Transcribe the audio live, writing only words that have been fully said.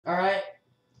Alright,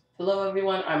 hello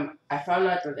everyone. I found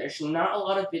out that there's not a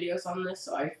lot of videos on this,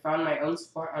 so I found my own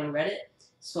sport on Reddit.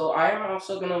 So I am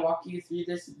also gonna walk you through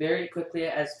this very quickly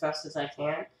as fast as I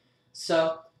can.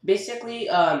 So basically,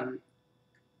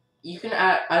 you can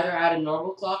either add a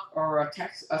normal clock or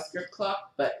a script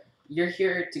clock, but you're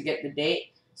here to get the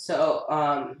date.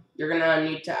 So you're gonna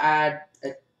need to add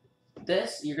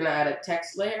this. You're gonna add a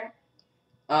text layer.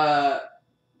 Uh,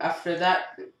 After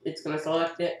that, it's gonna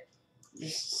select it.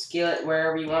 Just scale it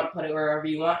wherever you want, put it wherever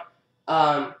you want.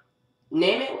 Um,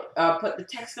 Name it, put the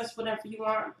text as whatever you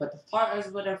want, put the font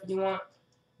as whatever you want.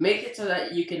 Make it so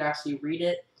that you can actually read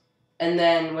it. And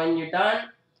then when you're done,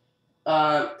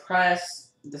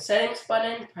 press the settings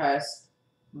button, press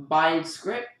bind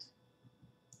script,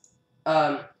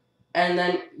 um, and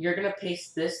then you're going to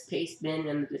paste this paste bin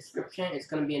in the description. It's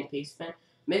going to be in paste bin.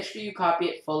 Make sure you copy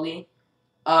it fully.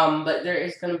 But there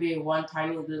is going to be one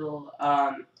tiny little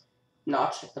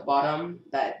notch at the bottom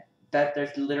that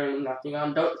there's literally nothing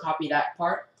on. Don't copy that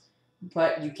part,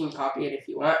 but you can copy it if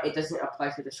you want. It doesn't apply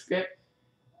to the script,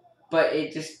 but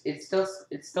it's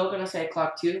still gonna say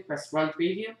clock 2. Press run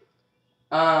preview.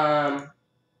 And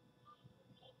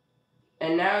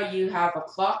now you have a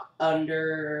clock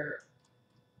under.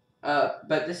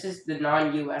 But this is the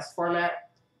non-US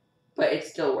format, but it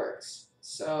still works.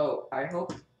 So I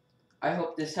hope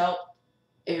this helped.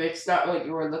 If it's not what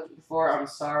you were looking for, I'm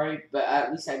sorry, but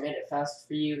at least I made it fast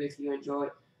for you. If you enjoyed,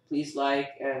 please like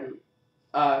and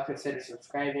consider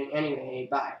subscribing. Anyway,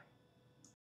 bye.